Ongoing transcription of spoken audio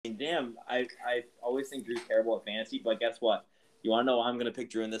damn, I always think Drew's terrible at fantasy, but guess what? You want to know why I'm going to pick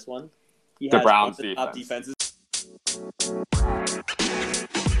Drew in this one? He The has Browns one of the top defenses.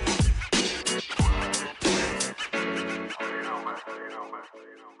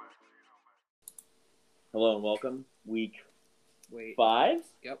 Hello and welcome. Week 5?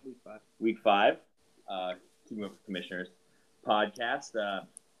 Yep, week 5. Week 5. Keeping Up with Commissioners podcast.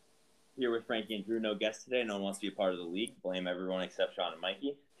 Here with Frankie and Drew. No guest today. No one wants to be a part of the league. Blame everyone except Sean and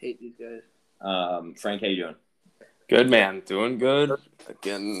Mikey. Hate these guys. Frank, how you doing? Good, man. Doing good.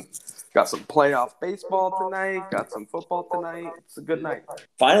 Again, got some playoff baseball tonight. Got some football tonight. It's a good night.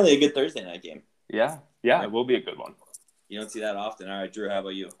 Finally, a good Thursday night game. Yeah, it will be a good one. You don't see that often. All right, Drew, how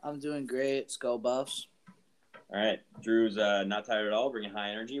about you? I'm doing great. Skull Buffs. All right, Drew's not tired at all, bringing high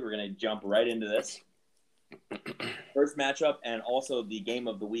energy. We're going to jump right into this. First matchup and also the game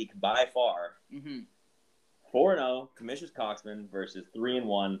of the week by far. 4-0, Commissioners Coxman versus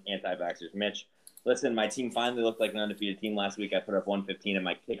 3-1 anti-vaxxers. Mitch, listen, my team finally looked like an undefeated team last week. I put up 115 and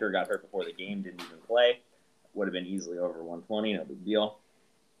my kicker got hurt before the game, didn't even play. Would have been easily over 120, no big deal.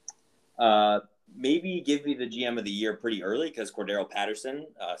 Maybe give me the GM of the year pretty early because Cordero Patterson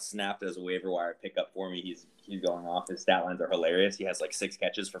snapped as a waiver wire pickup for me. He's going off. His stat lines are hilarious. He has like 6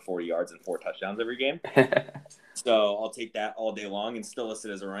 catches for 40 yards and 4 touchdowns every game. So I'll take that all day long and still list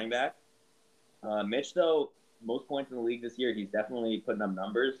it as a running back. Mitch, though, most points in the league this year, he's definitely putting up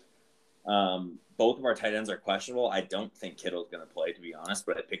numbers. Both of our tight ends are questionable. I don't think Kittle's going to play, to be honest,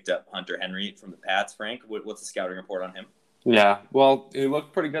 but I picked up Hunter Henry from the Pats. Frank, what's the scouting report on him? Yeah, well, he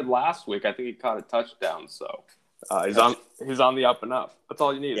looked pretty good last week. I think he caught a touchdown, so he's on the up and up. That's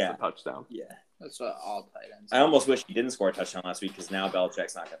all you need is a touchdown. Yeah. That's what all tight ends. I almost wish he didn't score a touchdown last week because now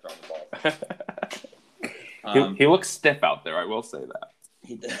Belichick's not going to throw the ball. He looks stiff out there, I will say that.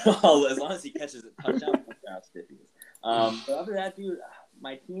 Well, as long as he catches a touchdown, how stiff he is. But other than that, dude,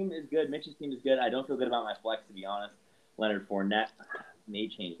 my team is good. Mitch's team is good. I don't feel good about my flex, to be honest. Leonard Fournette may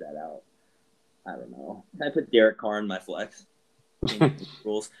change that out. I don't know. I put Derek Carr in my flex.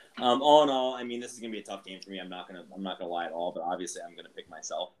 Rules. All in all, I mean, this is gonna be a tough game for me. I'm not gonna lie at all, but obviously, I'm gonna pick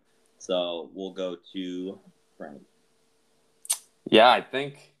myself. So we'll go to Frank. Yeah, I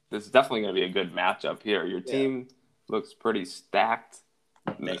think this is definitely gonna be a good matchup here. Your team looks pretty stacked.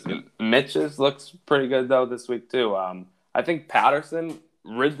 Mitch's looks pretty good though this week too. I think Patterson,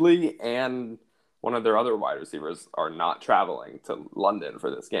 Ridley, and one of their other wide receivers are not traveling to London for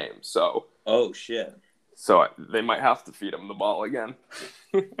this game. So oh shit. So they might have to feed him the ball again.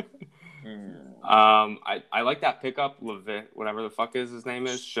 I like that pickup, whatever the fuck his name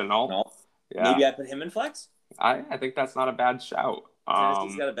is, Chenault. Yeah. Maybe I put him in flex. I think that's not a bad shout.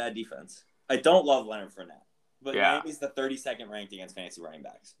 Tennessee's got a bad defense. I don't love Leonard Fournette, but yeah. Miami's the 32nd ranked against fantasy running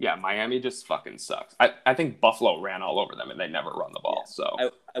backs. Yeah, Miami just fucking sucks. I think Buffalo ran all over them and they never run the ball. Yeah.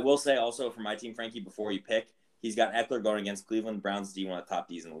 So I will say also for my team, Frankie, before you pick, he's got Eckler going against Cleveland Browns D, one of the top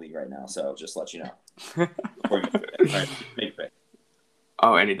Ds in the league right now. So just let you know. Before you make a pick.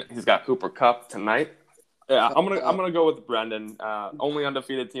 Oh, and he's got Cooper Kupp tonight. Yeah, I'm gonna go with Brendan. Only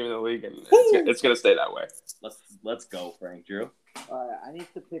undefeated team in the league, and it's gonna stay that way. Let's go, Frank. Drew. I need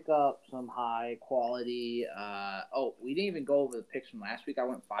to pick up some high quality. We didn't even go over the picks from last week. I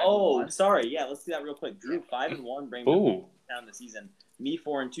went 5-1. Oh, sorry. Yeah, let's do that real quick. Drew 5-1, bring down the season. Me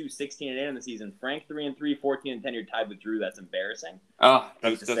 4-2, 16-8 in the season. Frank 3-3, 14-10. You're tied with Drew. That's embarrassing. Oh,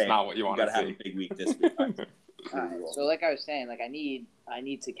 that's just not what you want to see. You gotta have a big week this week. All right. So like I was saying, I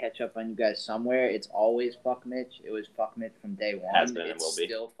need to catch up on you guys somewhere. It's always fuck Mitch. It was fuck Mitch from day one. Has been, it's will be.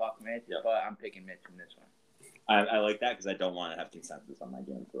 Still fuck Mitch, but I'm picking Mitch from this one. I like that because I don't want to have consensus on my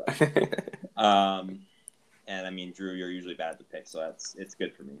game. And I mean, Drew, you're usually bad at the pick, so it's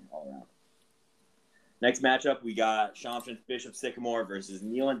good for me all around. Next matchup, we got Sean Bishop Sycamore versus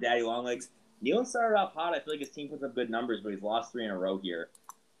Nealon Daddy Longlegs. Nealon started off hot. I feel like his team puts up good numbers, but he's lost 3 in a row here.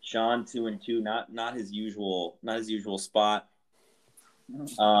 Sean 2-2, not his usual spot.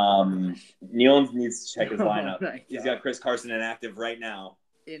 Nealon needs to check his lineup. He's got Chris Carson inactive right now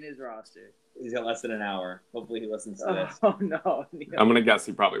in his roster. He's got less than an hour. Hopefully he listens to this. Oh no! I'm gonna guess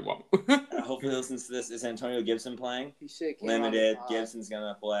he probably won't. Hopefully he listens to this. Is Antonio Gibson playing? He's sick. Limited. Gibson's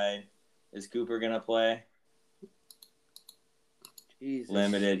gonna play. Is Cooper gonna play? Jesus.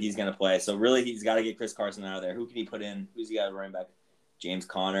 Limited. He's gonna play. So really, he's got to get Chris Carson out of there. Who can he put in? Who's he got running back? James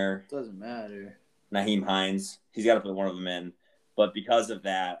Conner. Doesn't matter. Naheem Hines. He's got to put one of them in. But because of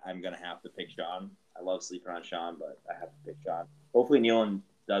that, I'm gonna have to pick Sean. I love sleeping on Sean, but I have to pick Sean. Hopefully Nealon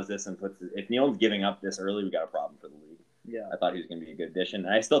does this and if Nealon's giving up this early, we got a problem for the league. Yeah. I thought he was going to be a good addition.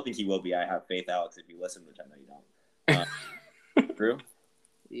 And I still think he will be. I have faith, Alex, if you listen, which I know you don't. Drew?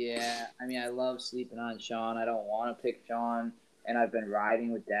 Yeah. I mean, I love sleeping on Sean. I don't want to pick Sean. and I've been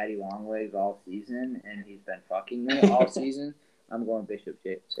riding with Daddy Longlegs all season, and he's been fucking me all season. I'm going Bishop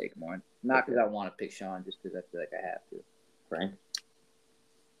Sycamore. Not because I want to pick Sean, just because I feel like I have to. Frank?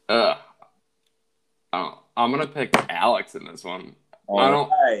 I'm gonna pick Alex in this one.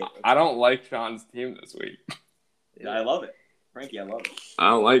 Right. I don't like Sean's team this week. Yeah, I love it. Frankie, I love it. I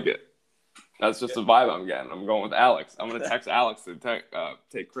don't like it. That's just the vibe I'm getting. I'm going with Alex. I'm gonna text Alex to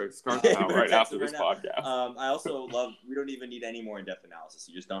take Chris Carson out right after this podcast. I also love. We don't even need any more in-depth analysis.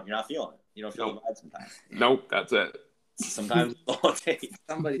 You just don't. You're not feeling it. You don't feel the vibe sometimes. Nope, that's it. Sometimes it's all it takes.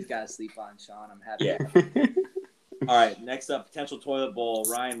 Somebody's got to sleep on Sean. I'm happy. Yeah. All right. Next up, potential toilet bowl.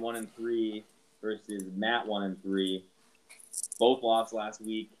 Ryan 1-3 versus Matt 1-3. Both lost last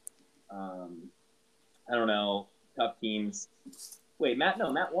week. I don't know. Tough teams. Wait, Matt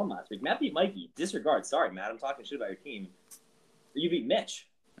won last week. Matt beat Mikey. Disregard. Sorry, Matt. I'm talking shit about your team. You beat Mitch.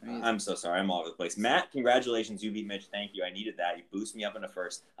 I'm so sorry. I'm all over the place. Matt, congratulations. You beat Mitch. Thank you. I needed that. You boosted me up in the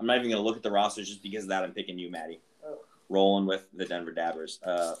first. I'm not even going to look at the rosters just because of that. I'm picking you, Maddie. Rolling with the Denver Dabbers.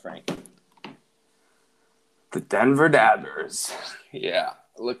 Frank. The Denver Dabbers. Yeah.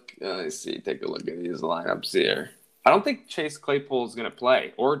 Let's see. Take a look at these lineups here. I don't think Chase Claypool is going to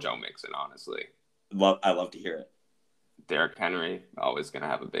play, or Joe Mixon, honestly. I love to hear it. Derrick Henry, always going to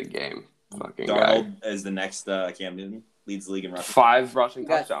have a big game. Fucking Darnold guy. is the next Cam Newton. Leads the league in rushing. 5 rushing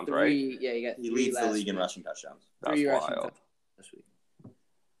touchdowns, right? Yeah, you got He leads the league in rushing touchdowns. That's 3 rushing wild. touchdowns this week.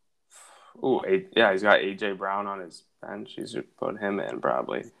 Ooh, yeah, he's got A.J. Brown on his bench. He should put him in,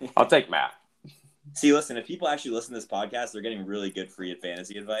 probably. I'll take Matt. See, listen, if people actually listen to this podcast, they're getting really good free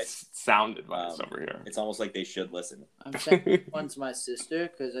fantasy advice. Sound advice over here. It's almost like they should listen. I'm sending one to my sister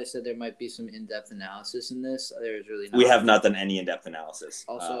because I said there might be some in-depth analysis in this. There's really not. We have not done any in-depth analysis.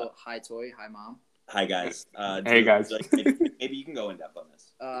 Also, hi, Tori. Hi, Mom. Hi, guys. Hey, guys. Maybe you can go in-depth on this.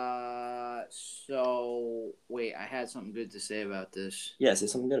 So, wait, I had something good to say about this. Yeah, say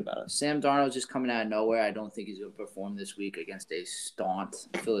something good about it. Sam Darnold's just coming out of nowhere. I don't think he's going to perform this week against a staunch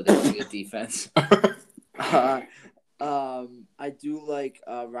Philadelphia defense. I do like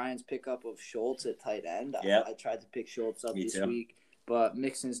Ryan's pickup of Schultz at tight end. Yep. I tried to pick Schultz up this too. week, but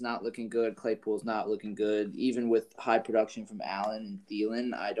Mixon's not looking good. Claypool's not looking good. Even with high production from Allen and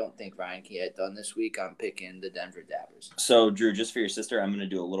Thielen, I don't think Ryan can get it done this week. I'm picking the Denver Dabbers. So, Drew, just for your sister, I'm going to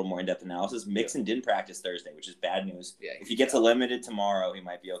do a little more in-depth analysis. Mixon didn't practice Thursday, which is bad news. Yeah, if he gets limited tomorrow, he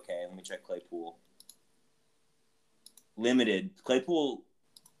might be okay. Let me check Claypool. Limited. Claypool's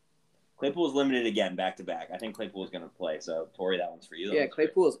limited again, back-to-back. I think Claypool's going to play. So, Tori, that one's for you. Yeah,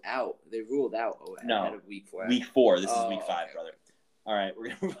 Claypool's out. They ruled out ahead of week 4. Week 4. This is week 5, brother. All right, we're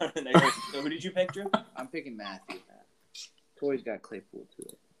going to move on to the next one. So, who did you pick, Drew? I'm picking Matthew. Tori's got Claypool, too.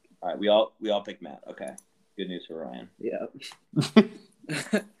 All right, we all picked Matt. Okay. Good news for Ryan. Yeah.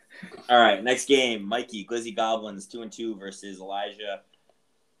 All right, next game. Mikey, Glizzy Goblins, 2-2 versus Elijah.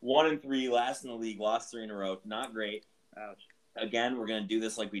 1-3, last in the league, lost 3 in a row. Not great. Ouch. Again, we're going to do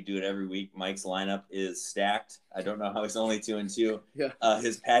this like we do it every week. Mike's lineup is stacked. I don't know how he's only 2-2. Yeah.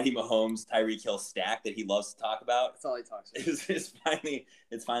 His Patty Mahomes, Tyreek Hill stack that he loves to talk about. That's all he talks about.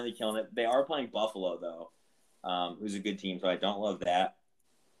 It's finally killing it. They are playing Buffalo, though, who's a good team, so I don't love that.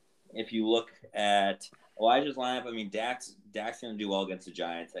 If you look at Elijah's lineup, I mean, Dak's going to do well against the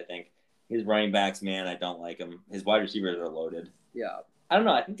Giants, I think. His running backs, man, I don't like him. His wide receivers are loaded. Yeah. I don't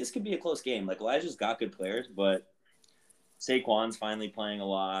know. I think this could be a close game. Like, Elijah's got good players, but Saquon's finally playing a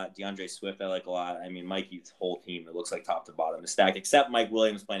lot. DeAndre Swift I like a lot. I mean, Mikey's whole team, it looks like top to bottom is stacked, except Mike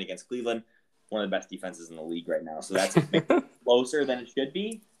Williams playing against Cleveland, one of the best defenses in the league right now. So that's closer than it should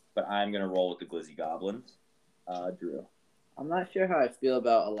be, but I'm going to roll with the Glizzy Goblins. Drew. I'm not sure how I feel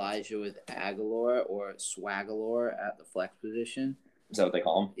about Elijah with Aguilar or Swagalore at the flex position. Is that what they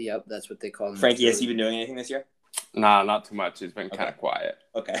call him? Yep, that's what they call him. Frankie, has he been doing anything this year? Nah, not too much. He's been kind of quiet.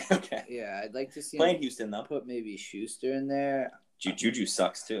 Okay. Yeah, I'd like to see playing him Houston, though. put maybe Schuster in there. Juju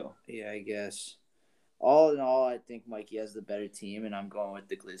sucks, too. Yeah, I guess. All in all, I think Mikey has the better team, and I'm going with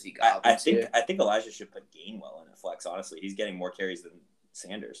the Glizzy Goblins I think Elijah should put Gainwell in a flex, honestly. He's getting more carries than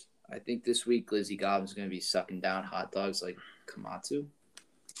Sanders. I think this week Glizzy Goblin's going to be sucking down hot dogs like Komatsu.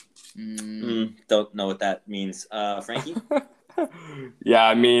 Don't know what that means. Frankie? Yeah,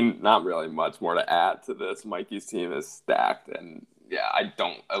 I mean, not really much more to add to this. Mikey's team is stacked, and yeah,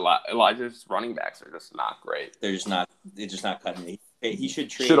 Elijah's running backs are just not great. They're just not cutting it. He should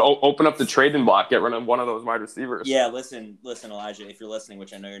trade. Should open up the trading block, get rid of one of those wide receivers. Yeah, listen, Elijah, if you're listening,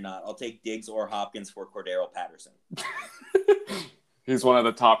 which I know you're not, I'll take Diggs or Hopkins for Cordero Patterson. He's one of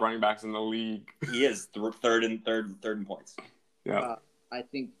the top running backs in the league. He is third in points. Yeah. I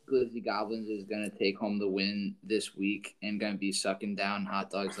think Glizzy Goblins is going to take home the win this week and going to be sucking down hot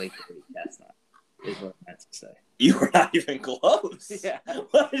dogs like Dirty Chestnut, is what I meant to say. You were not even close. Yeah.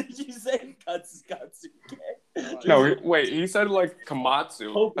 What did you say? Katsuke? No, wait. He said like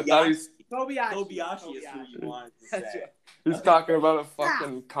Komatsu. I thought Kobayashi is who you wanted to say. he's talking about a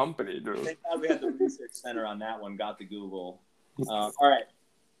fucking company, dude. Thank God we had the research center on that one. Got the Google. All right.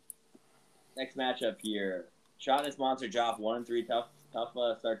 Next matchup here. Shotness Monster Joff 1-3. Tough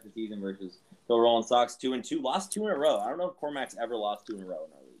start to the season versus Phil Rolling Sox 2-2. Lost 2 in a row. I don't know if Cormac's ever lost 2 in a row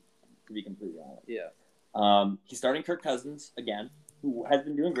in our league, to be completely honest. Yeah. He's starting Kirk Cousins again, who has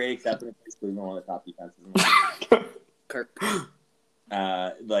been doing great, except when he's Cleveland, one of the top defenses. Kirk.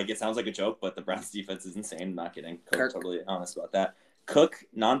 It sounds like a joke, but the Browns defense is insane. I'm not kidding. Kirk. Totally honest about that. Cook,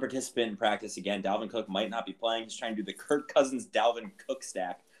 non-participant in practice again. Dalvin Cook might not be playing. He's trying to do the Kirk Cousins Dalvin Cook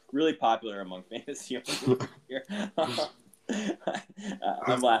stack. Really popular among fantasy owners here.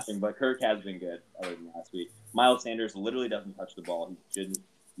 I'm laughing, but Kirk has been good other than last week. Miles Sanders literally doesn't touch the ball. He shouldn't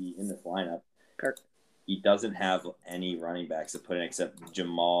be in this lineup. Kirk. He doesn't have any running backs to put in except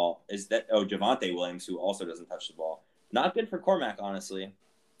Javonte Williams, who also doesn't touch the ball. Not good for Cormac, honestly.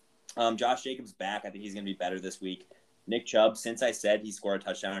 Josh Jacobs back. I think he's going to be better this week. Nick Chubb, since I said he scored a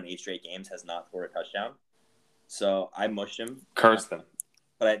touchdown in 8 straight games, has not scored a touchdown. So I mushed him. Cursed him.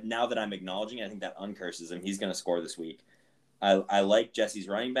 But now that I'm acknowledging it, I think that uncurses him. He's going to score this week. I like Jesse's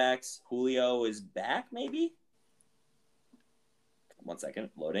running backs. Julio is back, maybe? 1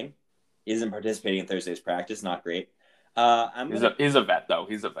 second. Loading. Isn't participating in Thursday's practice. Not great. He's a vet, though.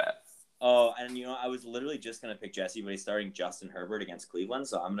 He's a vet. Oh, and I was literally just going to pick Jesse, but he's starting Justin Herbert against Cleveland,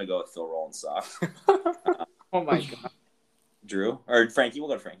 so I'm going to go with Phil Rolling Sox. Oh, my God. Drew? Or Frankie? We'll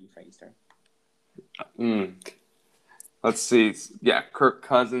go to Frankie. Frankie's turn. Let's see. Yeah, Kirk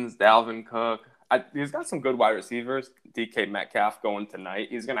Cousins, Dalvin Cook. He's got some good wide receivers. DK Metcalf going tonight.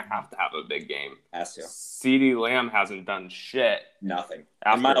 He's going to have a big game. Has to. CeeDee Lamb hasn't done shit. Nothing.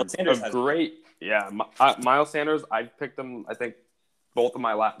 After Miles Sanders Miles Sanders, I picked him, I think, both of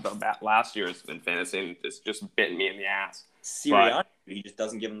my last years in fantasy, and it's just bitten me in the ass. Sirianni, he just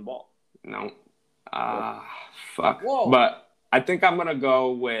doesn't give him the ball. No. Fuck. Whoa. But I think I'll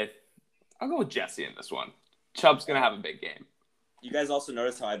go with Jesse in this one. Chubb's going to have a big game. You guys also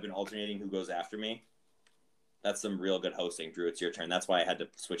notice how I've been alternating who goes after me? That's some real good hosting, Drew. It's your turn. That's why I had to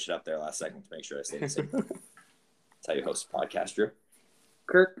switch it up there last second to make sure I stayed the same. That's how you host a podcast, Drew.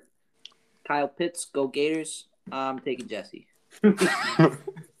 Kirk. Kyle Pitts. Go Gators. I'm taking Jesse.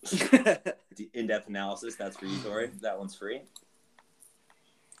 In-depth analysis. That's for you, Tori. That one's free.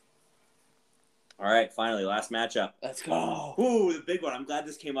 All right, finally, last matchup. Let's go. Ooh, the big one. I'm glad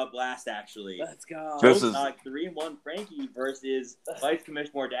this came up last, actually. Let's go. This is 3-1 Frankie versus Vice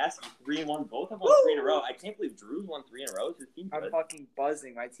Commissioner Mordasky. 3-1. Both have won 3 in a row. I can't believe Drew's won 3 in a row. Is his team good? I'm fucking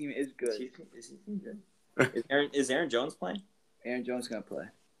buzzing. My team is good. Is his team good? Is Aaron Jones playing? Aaron Jones going to play.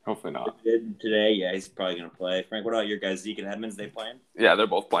 hopefully not. Today, yeah, he's probably going to play. Frank, what about your guys, Zeke and Edmonds? They playing? Yeah, they're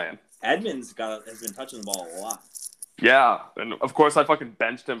both playing. Edmonds has been touching the ball a lot. Yeah, and of course I fucking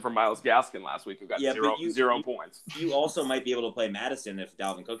benched him for Myles Gaskin last week, who got zero points. You also might be able to play Madison if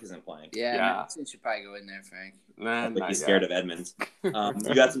Dalvin Cook isn't playing. Yeah. Madison should probably go in there, Frank. Man, he's scared of Edmonds. You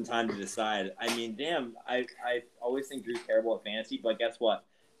got some time to decide. I mean, damn, I always think Drew's terrible at fantasy, but guess what?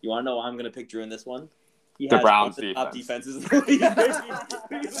 You want to know why I'm going to pick Drew in this one? He the has Browns one of the top defenses in defense. the league.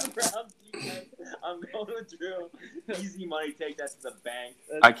 The Browns defense. I'm going with Drew. Easy money, take that to the bank.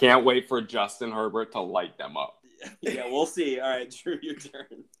 I can't wait for Justin Herbert to light them up. Yeah, we'll see. All right, Drew, your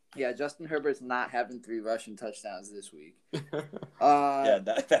turn. Yeah, Justin Herbert's not having 3 rushing touchdowns this week. Yeah,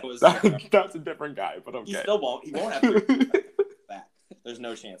 that was. That's a different guy, but okay. He still won't. He won't have 3 back. There's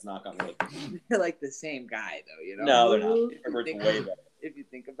no chance. Knock on wood. They're like the same guy, though. You know? No, they're not. Herbert's way better. If you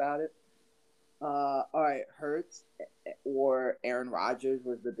think about it. All right, Hurts or Aaron Rodgers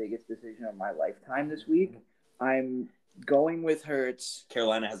was the biggest decision of my lifetime this week. I'm going with Hurts.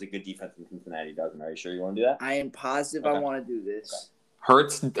 Carolina has a good defense in Cincinnati, doesn't it? Are you sure you want to do that? I am positive I want to do this.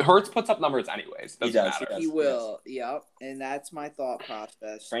 Okay. Hurts puts up numbers anyways. Doesn't matter. He will. Yep. And that's my thought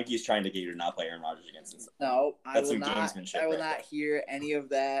process. Frankie's trying to get you to not play Aaron Rodgers against Cincinnati. No, I will not hear any of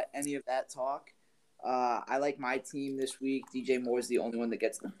that talk. I like my team this week. DJ Moore's the only one that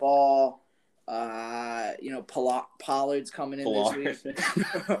gets the ball. Pollard's coming in this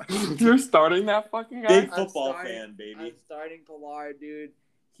week. You're starting that fucking guy? Big football fan, baby. I'm starting Pollard, dude.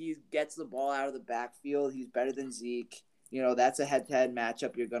 He gets the ball out of the backfield. He's better than Zeke. That's a head-to-head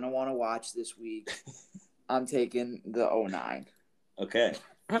matchup you're going to want to watch this week. I'm taking the 09. Okay.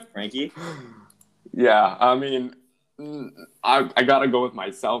 Frankie? Yeah, I mean, I got to go with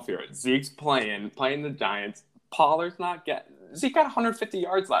myself here. Zeke's playing the Giants. Pollard's not getting – Zeke got 150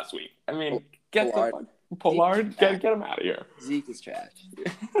 yards last week. I mean, get Pollard, get him out of here. Zeke is trash.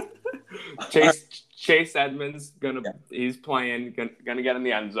 Chase Edmonds he's playing, gonna get in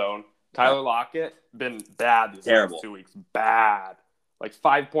the end zone. Tyler Lockett been bad these last 2 weeks. Bad. Like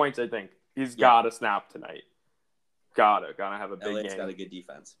 5 points, I think. He's got to snap tonight. Gonna have a big LA's game. got a good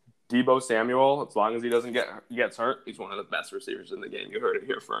defense. Debo Samuel, as long as he doesn't gets hurt, he's one of the best receivers in the game. You heard it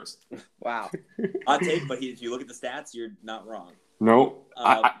here first. Wow. Hot take, but if you look at the stats, you're not wrong. No,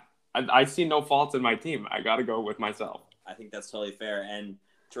 I see no faults in my team. I got to go with myself. I think that's totally fair. And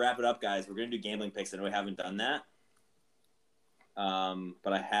to wrap it up, guys, we're going to do gambling picks. I know we haven't done that.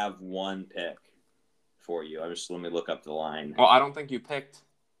 But I have one pick for you. Let me look up the line. Well, I don't think you picked.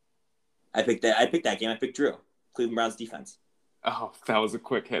 I picked that game. I picked Drew. Cleveland Browns defense. Oh, that was a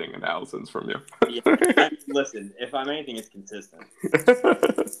quick hitting analysis from you. Yeah. Listen, if I'm anything, it's consistent.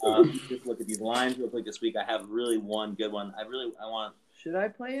 Just look at these lines real quick this week. I have really one good one. I want. Should I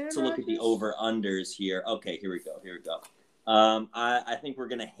play it? To look at the over-unders here. Okay, here we go. I think we're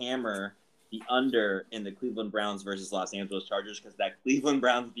going to hammer the under in the Cleveland Browns versus Los Angeles Chargers because that Cleveland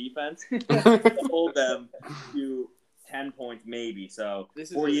Browns defense hold them to 10 points maybe. So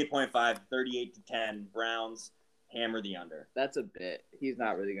 48.5, 38-10, Browns hammer the under. That's a bit. He's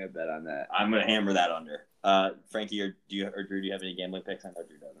not really going to bet on that. I'm going to hammer that under. Frankie or Drew, do you have any gambling picks? I know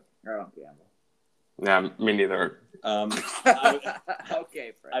Drew doesn't. I don't gamble. Yeah, me neither.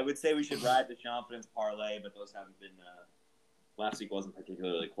 Okay, Frank. I would say we should ride the confidence parlay, but those haven't been. Last week wasn't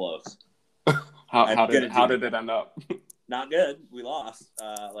particularly close. How did it end up? Not good. We lost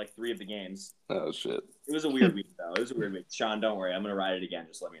like 3 of the games. Oh shit! It was a weird week though. It was a weird week. Sean, don't worry. I'm gonna ride it again.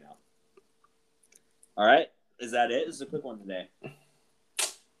 Just let me know. All right. Is that it? This is a quick one today.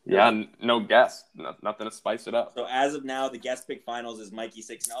 Yeah, no guest. Nothing to spice it up. So as of now, the guest pick finals is Mikey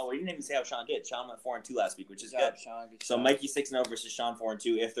 6-0. We didn't even say how Sean did. Sean went 4-2 last week, which is good. Sean, so Mikey 6-0 versus Sean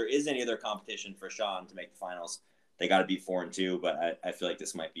 4-2. If there is any other competition for Sean to make the finals, they got to be 4-2. But I feel like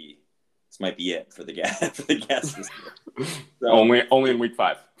this might be it for the guest this year. So, only in week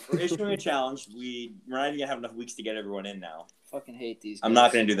 5. We're issuing a challenge. We're not even gonna have enough weeks to get everyone in now. Fucking hate these guys. I'm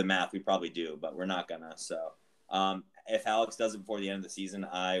not gonna do the math. We probably do, but we're not gonna. So. If Alex does it before the end of the season,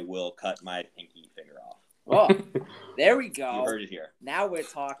 I will cut my pinky finger off. Oh, there we go. You heard it here. Now we're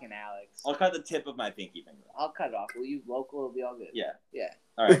talking, Alex. I'll cut the tip of my pinky finger off. I'll cut it off. Will you local? It'll be all good. Yeah. Yeah.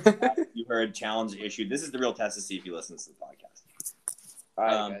 All right. You heard challenge issued. This is the real test to see if you listen to the podcast. All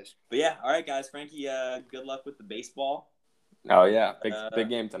right, guys. But yeah, all right, guys. Frankie, good luck with the baseball. Oh yeah, big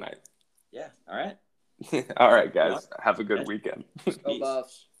game tonight. Yeah. All right. All right, guys. Have a good weekend. Go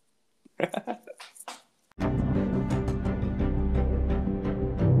Buffs.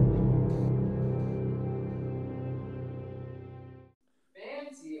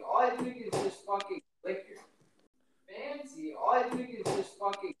 All I think is just fucking liquor. Fancy, all I think is just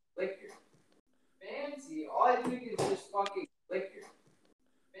fucking liquor. Fancy, all I think is just fucking liquor.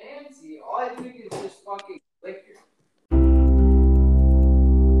 Fancy, all I think is just fucking liquor.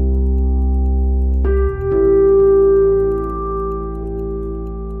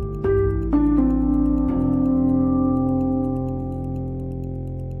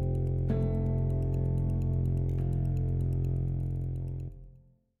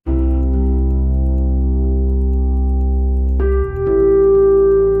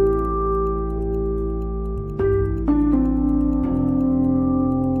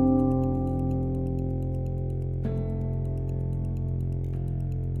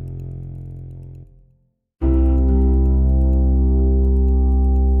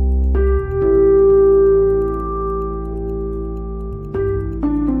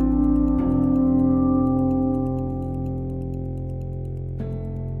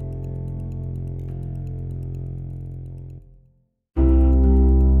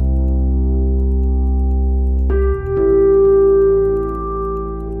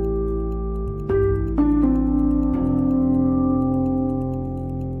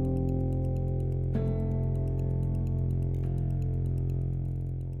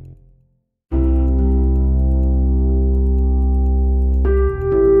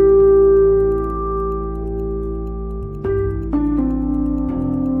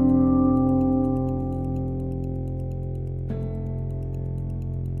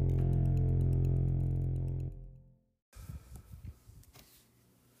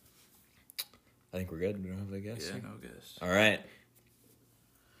 I think we're good. We don't have a guess. Yeah, no guess. All right.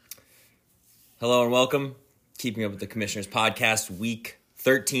 Hello and welcome. Keeping Up with the Commissioners podcast, week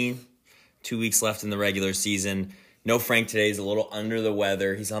 13. 2 weeks left in the regular season. No, Frank today is a little under the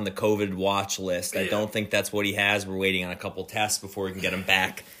weather. He's on the COVID watch list. I don't think that's what he has. We're waiting on a couple tests before we can get him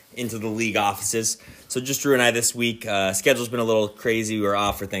back into the league offices. So just Drew and I this week. Schedule's been a little crazy. We were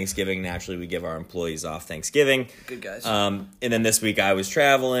off for Thanksgiving. Naturally, we give our employees off Thanksgiving. Good guys. And then this week I was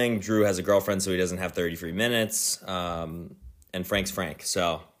traveling. Drew has a girlfriend, so he doesn't have 33 minutes. And Frank's Frank.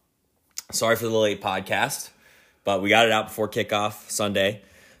 So sorry for the late podcast, but we got it out before kickoff Sunday.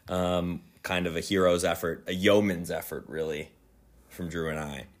 Kind of a hero's effort, a yeoman's effort, really, from Drew and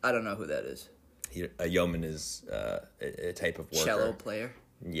I. I don't know who that is. A yeoman is a type of worker. Cello player.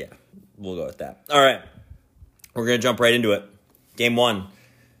 Yeah, we'll go with that. All right, we're going to jump right into it. Game 1,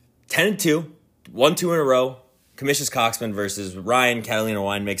 10-2, 1-2 in a row. Commissions Coxman versus Ryan. Catalina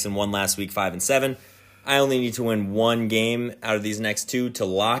Wine-Mixon won last week 5-7. I only need to win one game out of these next two to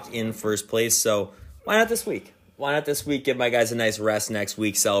lock in first place, so why not this week? Why not this week? Give my guys a nice rest next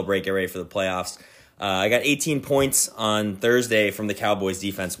week, celebrate, get ready for the playoffs. I got 18 points on Thursday from the Cowboys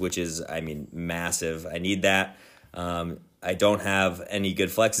defense, which is, massive. I need that. I don't have any good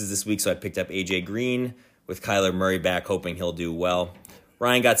flexes this week, so I picked up A.J. Green with Kyler Murray back, hoping he'll do well.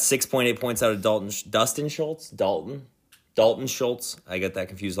 Ryan got 6.8 points out of Dalton Schultz. I get that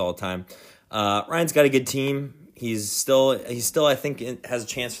confused all the time. Ryan's got a good team. He's still, I think, has a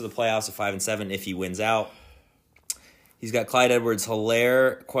chance for the playoffs at 5-7 if he wins out. He's got Clyde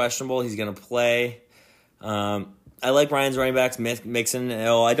Edwards-Helaire questionable. He's going to play. I like Ryan's running backs, Mixon.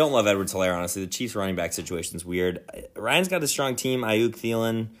 I don't love Edwards-Helaire, honestly. The Chiefs' running back situation is weird. Ryan's got a strong team. Ayuk,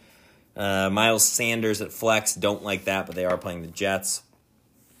 Thielen, Miles Sanders at flex. Don't like that, but they are playing the Jets.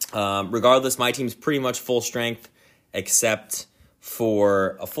 Regardless, my team's pretty much full strength except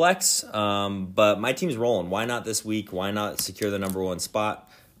for a flex. But my team's rolling. Why not this week? Why not secure the number one spot?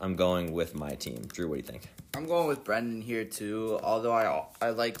 I'm going with my team. Drew, what do you think? I'm going with Brendan here, too. Although I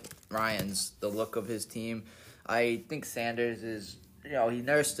like Ryan's, the look of his team. I think Sanders is, he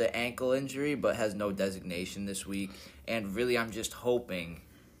nursed an ankle injury, but has no designation this week. And really, I'm just hoping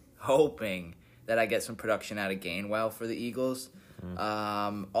that I get some production out of Gainwell for the Eagles.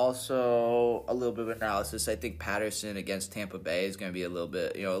 Also, a little bit of analysis. I think Patterson against Tampa Bay is going to be a little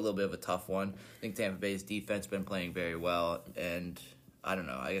bit of a tough one. I think Tampa Bay's defense been playing very well, and I don't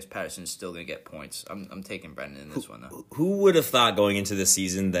know. I guess Patterson's still going to get points. I'm taking Brendan in this one, though. Who would have thought going into this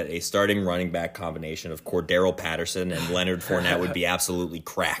season that a starting running back combination of Cordero Patterson and Leonard Fournette would be absolutely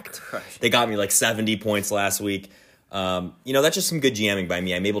cracked? They got me like 70 points last week. That's just some good GMing by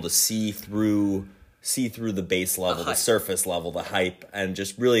me. I'm able to see through the base level, the surface level, the hype, and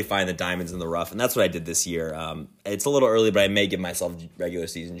just really find the diamonds in the rough. And that's what I did this year. It's a little early, but I may give myself regular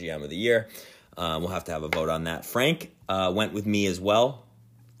season GM of the year. We'll have to have a vote on that. Frank went with me as well,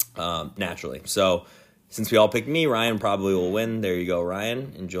 naturally. So since we all picked me, Ryan probably will win. There you go,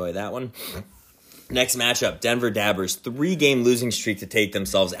 Ryan. Enjoy that one. Next matchup, Denver Dabbers, 3-game losing streak to take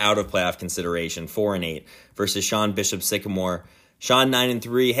themselves out of playoff consideration, 4-8, versus Sean Bishop Sycamore. Sean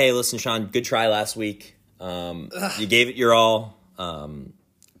 9-3. Hey, listen, Sean, good try last week. You gave it your all.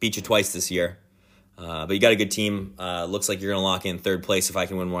 Beat you twice this year. But you got a good team. Looks like you're going to lock in third place if I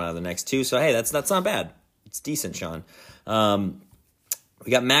can win one out of the next two. So, hey, that's not bad. It's decent, Sean.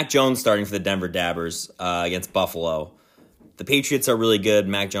 We got Mac Jones starting for the Denver Dabbers against Buffalo. The Patriots are really good.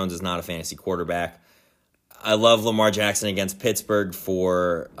 Mac Jones is not a fantasy quarterback. I love Lamar Jackson against Pittsburgh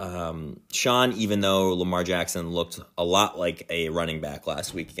for Sean, even though Lamar Jackson looked a lot like a running back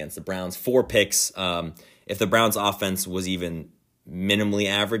last week against the Browns. 4 picks. If the Browns' offense was even minimally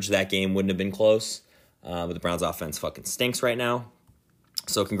average, that game wouldn't have been close. But the Browns' offense fucking stinks right now.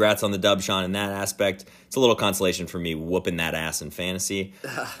 So congrats on the dub, Sean, in that aspect. It's a little consolation for me whooping that ass in fantasy.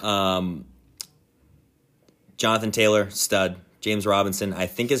 Jonathan Taylor, stud. James Robinson, I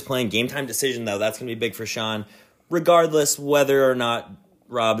think, is playing game time decision, though. That's going to be big for Sean. Regardless whether or not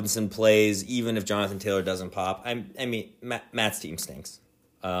Robinson plays, even if Jonathan Taylor doesn't pop, Matt's team stinks.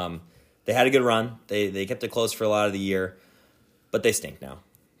 They had a good run. They kept it close for a lot of the year, but they stink now.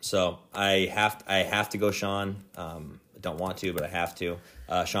 So I have to go Sean. I don't want to, but I have to.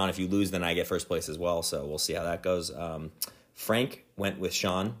 Sean, if you lose, then I get first place as well, so we'll see how that goes. Frank went with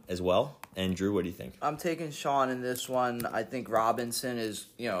Sean as well. And Drew, what do you think? I'm taking Sean in this one. I think Robinson is,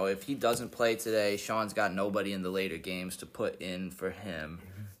 if he doesn't play today, Sean's got nobody in the later games to put in for him.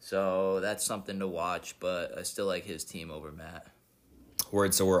 So that's something to watch, but I still like his team over Matt.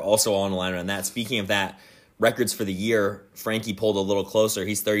 Word, so we're also all in alignment on that. Speaking of that, records for the year, Frankie pulled a little closer.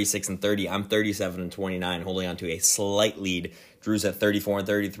 He's 36-30. I'm 37-29, holding on to a slight lead. Drew's at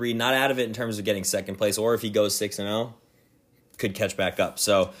 34-33. Not out of it in terms of getting second place, or if he goes 6-0, could catch back up.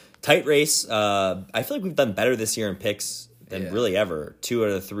 So tight race. I feel like we've done better this year in picks than really ever. 2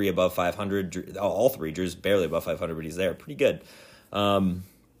 out of 3 above 500. All 3. Drew's barely above 500, but he's there. Pretty good. All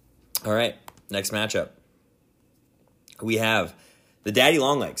right, next matchup. We have the Daddy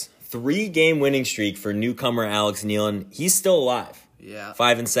Longlegs. 3-game winning streak for newcomer Alex Nealon. He's still alive. Yeah.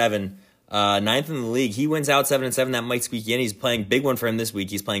 5-7. 9th in the league. He wins out 7-7. That might squeak in. He's playing big one for him this week.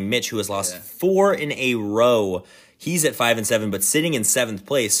 He's playing Mitch, who has lost 4 in a row. He's at 5-7, but sitting in 7th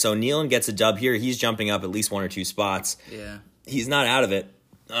place. So Nealon gets a dub here. He's jumping up at least 1 or 2 spots. Yeah. He's not out of it.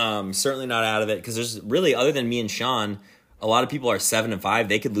 Certainly not out of it, because there's really, other than me and Sean, a lot of people are 7-5.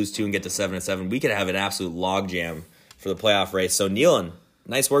 They could lose 2 and get to 7-7. We could have an absolute logjam for the playoff race. So Nealon,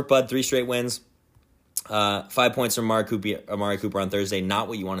 nice work, bud. 3 straight wins. 5 points from Amari Cooper on Thursday. Not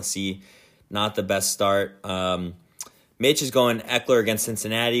what you want to see. Not the best start. Mitch is going Eckler against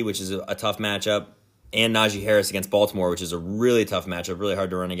Cincinnati, which is a tough matchup, and Najee Harris against Baltimore, which is a really tough matchup, really hard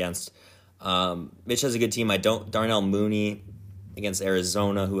to run against. Mitch has a good team. Darnell Mooney against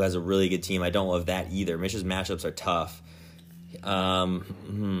Arizona, who has a really good team. I don't love that either. Mitch's matchups are tough.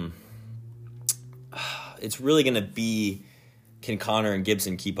 It's really going to be, can Connor and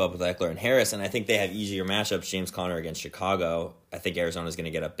Gibson keep up with Eckler and Harris? And I think they have easier matchups. James Conner against Chicago. I think Arizona's going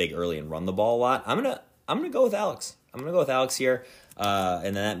to get up big early and run the ball a lot. I'm gonna go with Alex. I'm gonna go with Alex here,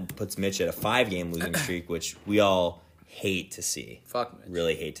 and then that puts Mitch at a 5-game losing streak, which we all hate to see. Fuck Mitch.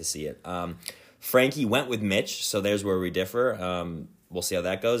 Really hate to see it. Frankie went with Mitch, so there's where we differ. We'll see how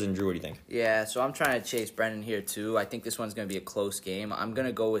that goes. And Drew, what do you think? Yeah, so I'm trying to chase Brendan here too. I think this one's going to be a close game. I'm going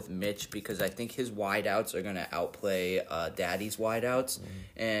to go with Mitch because I think his wideouts are going to outplay Daddy's wideouts,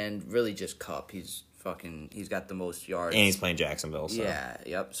 and really just Kupp. He's got the most yards. And he's playing Jacksonville. So. Yeah,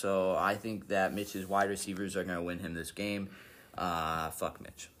 yep. So I think that Mitch's wide receivers are going to win him this game. Fuck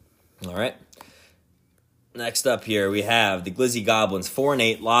Mitch. All right. Next up here, we have the Glizzy Goblins,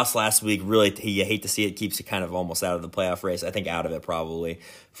 4-8, lost last week. Really, you hate to see it. Keeps you kind of almost out of the playoff race. I think out of it probably.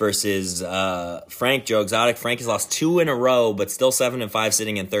 Versus Frank, Joe Exotic. Frank has lost 2 in a row, but still 7-5,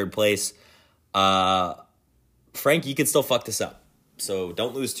 sitting in 3rd place. Frank, you could still fuck this up. So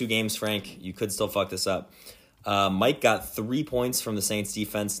don't lose 2 games, Frank. You could still fuck this up. Mike got 3 points from the Saints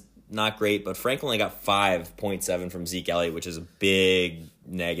defense. Not great, but Frank only got 5.7 from Zeke Elliott, which is a big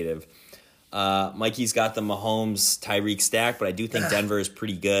negative. Mikey's got the Mahomes Tyreek stack, but I do think Denver is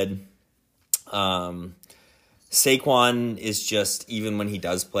pretty good. Saquon is just, even when he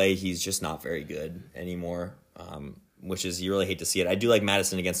does play, he's just not very good anymore, which is, you really hate to see it. I do like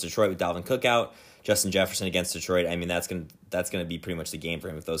Madison against Detroit with Dalvin Cook out. Justin Jefferson against Detroit. I mean, that's gonna be pretty much the game for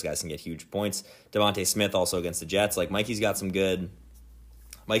him if those guys can get huge points. Devontae Smith also against the Jets. Like, Mikey's got some good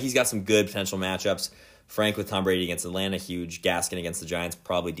potential matchups. Frank with Tom Brady against Atlanta, huge. Gaskin against the Giants,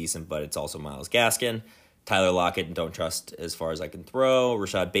 probably decent, but it's also Myles Gaskin. Tyler Lockett, don't trust as far as I can throw.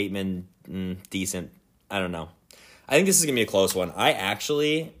 Rashad Bateman, decent. I don't know. I think this is going to be a close one. I'm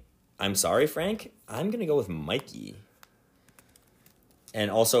sorry, Frank. I'm going to go with Mikey. And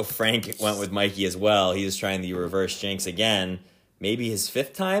also, Frank went with Mikey as well. He was trying the reverse jinx again. Maybe his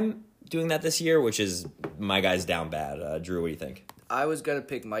 5th time doing that this year, which is, my guy's down bad. Drew, what do you think? I was going to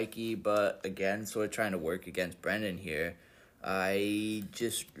pick Mikey, but again, sort of trying to work against Brendan here. I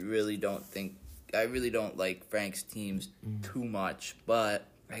just really don't like Frank's teams too much, but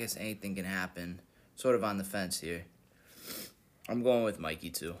I guess anything can happen. Sort of on the fence here. I'm going with Mikey,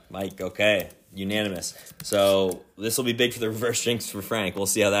 too. Mike, okay. Unanimous. So this will be big for the reverse jinx for Frank. We'll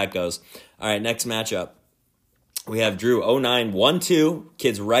see how that goes. All right, next matchup. We have Drew, 0-9, 1-2.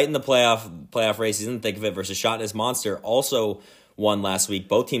 Kid's right in the playoff race. He's in the thick of it versus Shotness Monster. Also won last week.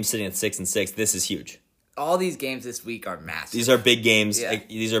 Both teams sitting at 6-6. This is huge. All these games this week are massive. These are big games. Yeah.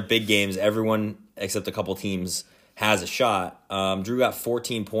 These are big games. Everyone except a couple teams has a shot. Drew got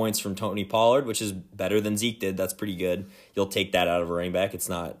 14 points from Tony Pollard, which is better than Zeke did. That's pretty good. You'll take that out of a running back. It's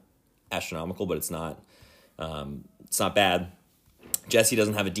not astronomical, but it's not bad. Jesse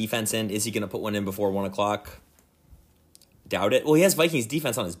doesn't have a defense in. Is he going to put one in before 1 o'clock? Doubt it. Well, he has Vikings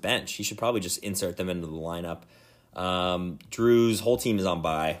defense on his bench. He should probably just insert them into the lineup. Drew's whole team is on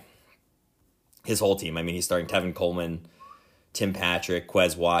bye. His whole team. I mean, he's starting Tevin Coleman, Tim Patrick,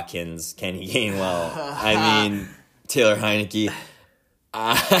 Quez Watkins, Kenny Gainwell. I mean, Taylor Heineke.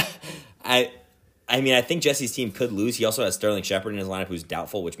 I think Jesse's team could lose. He also has Sterling Shepard in his lineup, who's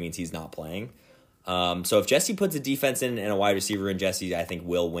doubtful, which means he's not playing. So if Jesse puts a defense in and a wide receiver in, Jesse, I think,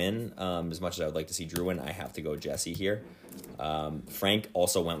 will win. As much as I would like to see Drew win, I have to go Jesse here. Frank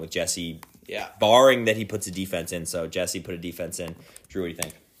also went with Jesse, barring that he puts a defense in. So Jesse put a defense in. Drew, what do you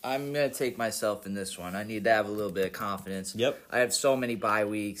think? I'm going to take myself in this one. I need to have a little bit of confidence. Yep. I have so many bye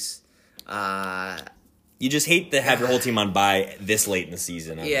weeks. You just hate to have your whole team on bye this late in the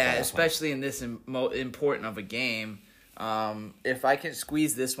season. Yeah, especially in this important of a game. If I can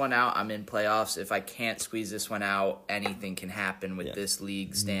squeeze this one out, I'm in playoffs. If I can't squeeze this one out, anything can happen with this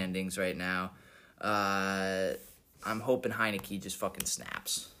league standings right now. I'm hoping Heineke just fucking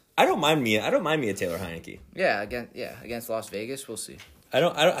snaps. I don't mind me a Taylor Heineke. Yeah, against Las Vegas, we'll see. I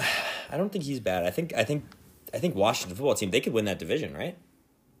don't think he's bad. I think Washington football team, they could win that division, right?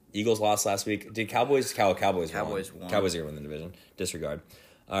 Eagles lost last week. Did Cowboys won. Cowboys are going to win the division. Disregard.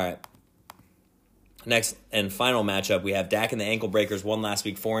 All right. Next and final matchup, we have Dak and the Ankle Breakers. Won last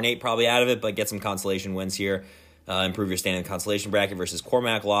week, 4-8, probably out of it, but get some consolation wins here. Improve your standing in the consolation bracket versus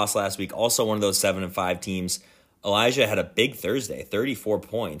Cormac. Lost last week, also one of those 7-5 teams. Elijah had a big Thursday, 34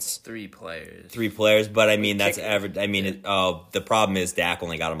 points. 3 players. 3 players, but I mean, that's average. I mean, the problem is Dak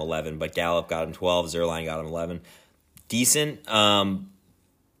only got him 11, but Gallup got him 12, Zerline got him 11. Decent,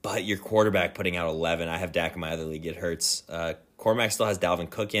 but your quarterback putting out 11. I have Dak in my other league. It hurts. Cormac still has Dalvin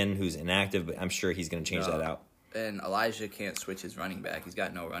Cook in, who's inactive, but I'm sure he's going to change that out. And Elijah can't switch his running back. He's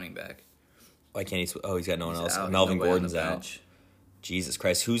got no running back. Why can't he? He's got no one else. Out. Melvin Nobody Gordon's out. Jesus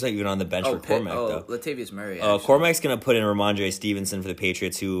Christ, who's even on the bench for Cormac, though? Latavius Murray. Cormac's going to put in Ramondre Stevenson for the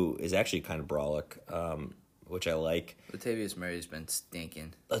Patriots, who is actually kind of brolic, which I like. Latavius Murray's been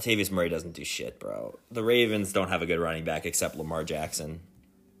stinking. Latavius Murray doesn't do shit, bro. The Ravens don't have a good running back except Lamar Jackson.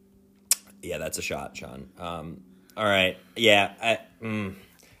 Yeah, that's a shot, Sean. All right. Yeah, I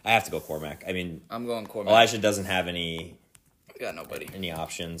have to go Cormac. I mean, I'm going Cormac. Elijah doesn't have any. Got nobody. Any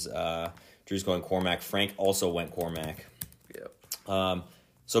options. Drew's going Cormac. Frank also went Cormac. Yep.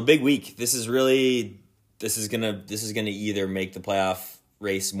 So big week. This is gonna either make the playoff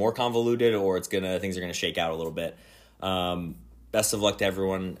race more convoluted or things are gonna shake out a little bit. Best of luck to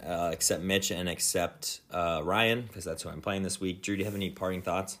everyone except Mitch and except Ryan, because that's who I'm playing this week. Drew, do you have any parting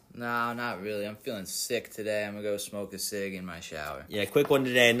thoughts? No, not really. I'm feeling sick today. I'm going to go smoke a cig in my shower. Yeah, quick one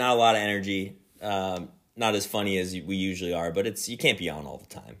today. Not a lot of energy. Not as funny as we usually are, but you can't be on all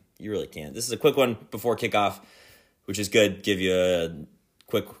the time. You really can't. This is a quick one before kickoff, which is good. Give you a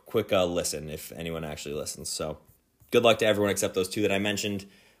quick listen if anyone actually listens. So good luck to everyone except those 2 that I mentioned.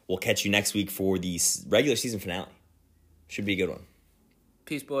 We'll catch you next week for the regular season finale. Should be a good one.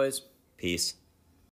 Peace, boys. Peace.